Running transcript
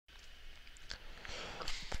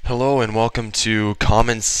Hello and welcome to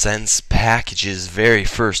CommonSensePackage's very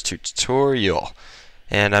first tutorial.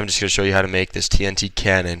 And I'm just going to show you how to make this TNT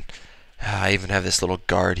cannon. I even have this little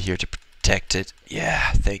guard here to protect it.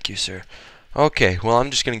 Yeah, thank you, sir. Okay, well, I'm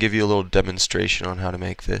just going to give you a little demonstration on how to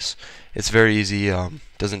make this. It's very easy,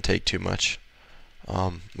 doesn't take too much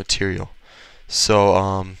material.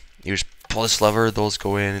 So you just pull this lever, those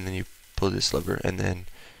go in, and then you pull this lever, and then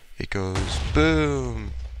it goes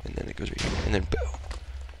boom, and then it goes right here, and then boom.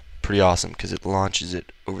 Pretty awesome because it launches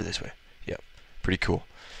it over this way. Yep, pretty cool.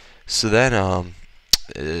 So then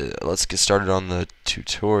let's get started on the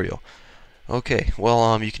tutorial. Okay,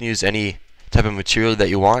 well, you can use any type of material that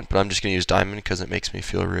you want, but I'm just going to use diamond because it makes me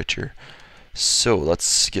feel richer. So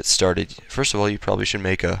let's get started. First of all, you probably should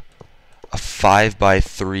make a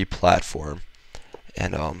 5x3 platform,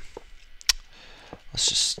 and let's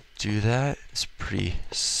just do that. It's pretty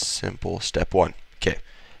simple. Step one. Okay,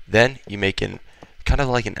 then you make kind of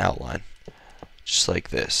like an outline, just like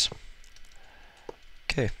this.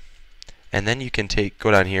 Okay, and then you can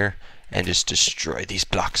go down here and just destroy these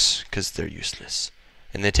blocks because they're useless.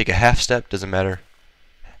 And then take a half step, doesn't matter,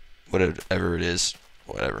 whatever it is,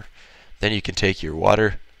 whatever. Then you can take your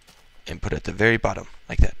water and put it at the very bottom,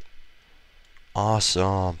 like that.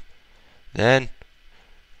 Awesome. Then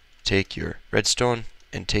take your redstone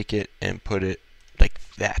and take it and put it like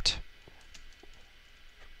that.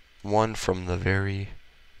 One from the very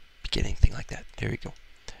beginning, thing like that. There we go.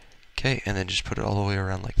 Okay, and then just put it all the way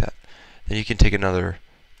around like that. Then you can take another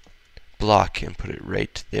block and put it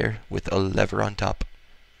right there with a lever on top.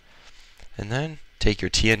 And then take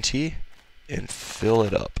your TNT and fill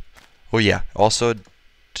it up. Oh yeah, also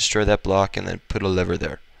destroy that block and then put a lever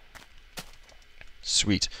there.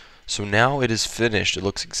 Sweet. So now it is finished. It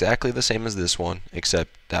looks exactly the same as this one,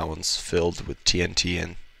 except that one's filled with TNT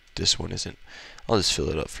and this one isn't. I'll just fill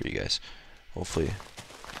it up for you guys. Hopefully.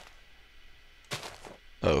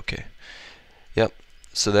 Okay. Yep.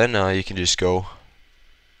 So then you can just go.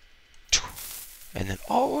 And then,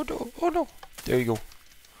 oh no. There you go.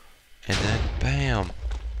 And then, bam.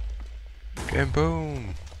 And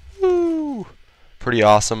boom. Woo. Pretty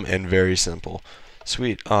awesome and very simple.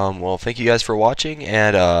 Sweet. Well, thank you guys for watching.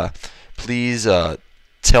 And please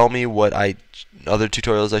tell me what other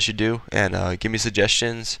tutorials I should do. And give me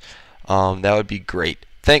suggestions. That would be great.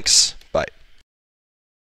 Thanks.